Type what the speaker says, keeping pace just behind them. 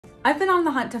I've been on the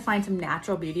hunt to find some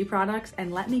natural beauty products,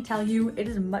 and let me tell you, it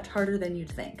is much harder than you'd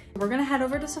think. We're gonna head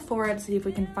over to Sephora to see if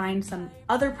we can find some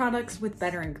other products with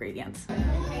better ingredients.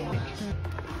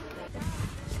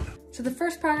 So the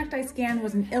first product I scanned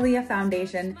was an Ilia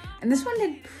foundation, and this one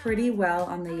did pretty well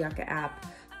on the Yucca app.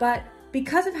 But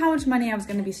because of how much money I was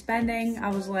gonna be spending, I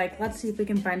was like, let's see if we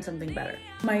can find something better.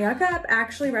 My Yucca app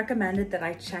actually recommended that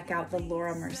I check out the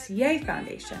Laura Mercier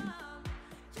foundation.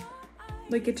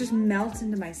 Like, it just melts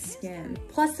into my skin.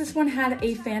 Plus, this one had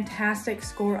a fantastic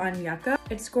score on Yucca.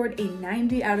 It scored a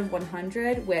 90 out of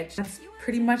 100, which that's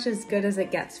pretty much as good as it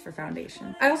gets for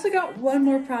foundation. I also got one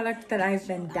more product that I've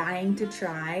been dying to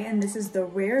try, and this is the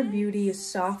Rare Beauty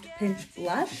Soft Pinch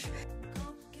Blush.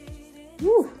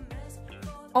 Woo!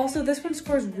 Also, this one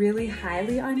scores really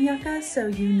highly on Yucca, so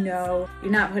you know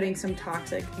you're not putting some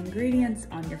toxic ingredients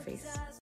on your face.